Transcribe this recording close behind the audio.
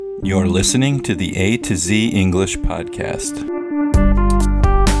You're listening to the A to Z English Podcast.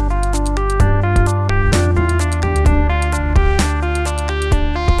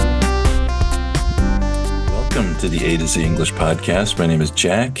 Welcome to the A to Z English Podcast. My name is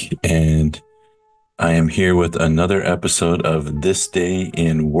Jack, and I am here with another episode of This Day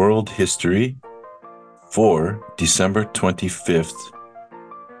in World History for December 25th,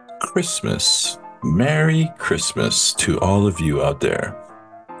 Christmas. Merry Christmas to all of you out there.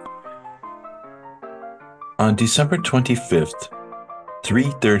 On December 25th,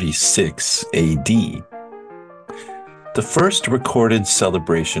 336 AD, the first recorded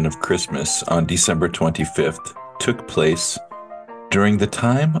celebration of Christmas on December 25th took place during the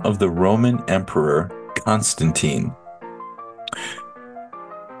time of the Roman Emperor Constantine.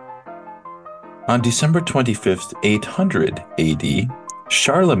 On December 25th, 800 AD,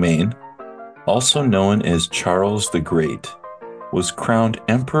 Charlemagne, also known as Charles the Great, was crowned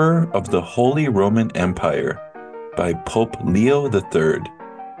Emperor of the Holy Roman Empire by Pope Leo III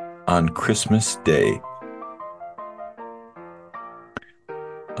on Christmas Day.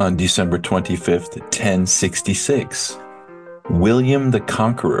 On December 25th, 1066, William the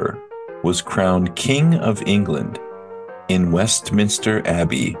Conqueror was crowned King of England in Westminster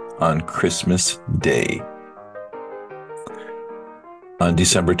Abbey on Christmas Day. On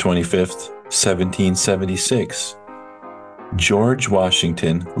December 25th, 1776, George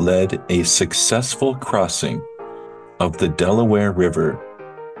Washington led a successful crossing of the Delaware River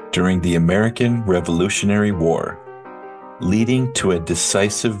during the American Revolutionary War, leading to a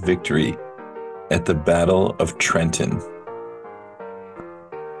decisive victory at the Battle of Trenton.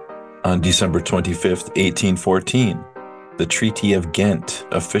 On December 25th, 1814, the Treaty of Ghent,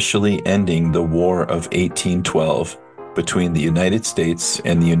 officially ending the War of 1812 between the United States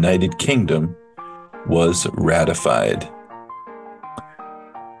and the United Kingdom, was ratified.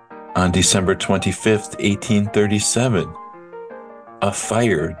 On December 25th, 1837, a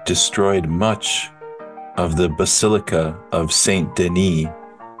fire destroyed much of the Basilica of Saint Denis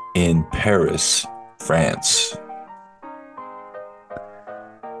in Paris, France.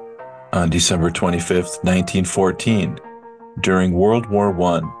 On December 25th, 1914, during World War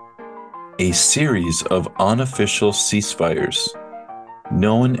I, a series of unofficial ceasefires,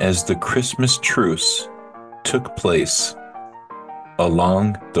 known as the Christmas Truce, took place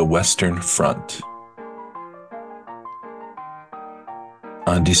along the Western Front.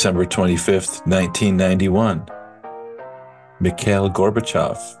 On December 25th, 1991, Mikhail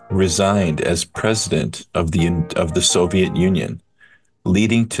Gorbachev resigned as president of the Soviet Union,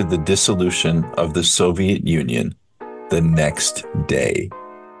 leading to the dissolution of the Soviet Union the next day.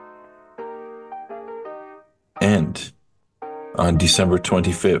 And on December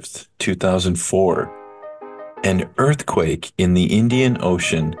 25th, 2004, an earthquake in the Indian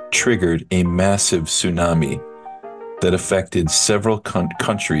Ocean triggered a massive tsunami that affected several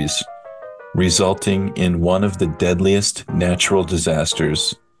countries, resulting in one of the deadliest natural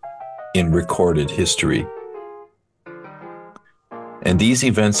disasters in recorded history. And these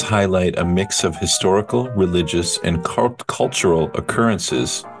events highlight a mix of historical, religious, and cultural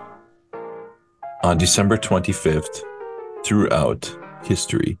occurrences on December 25th throughout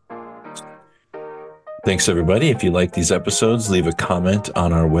history. Thanks, everybody. If you like these episodes, leave a comment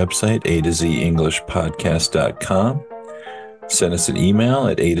on our website, a2zenglishpodcast.com. Send us an email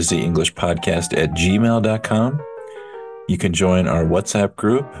at a2zenglishpodcast@gmail.com. You can join our WhatsApp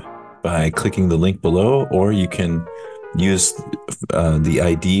group by clicking the link below, or you can use the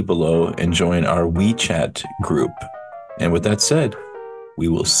ID below and join our WeChat group. And with that said, we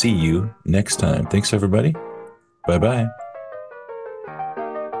will see you next time. Thanks, everybody. Bye-bye.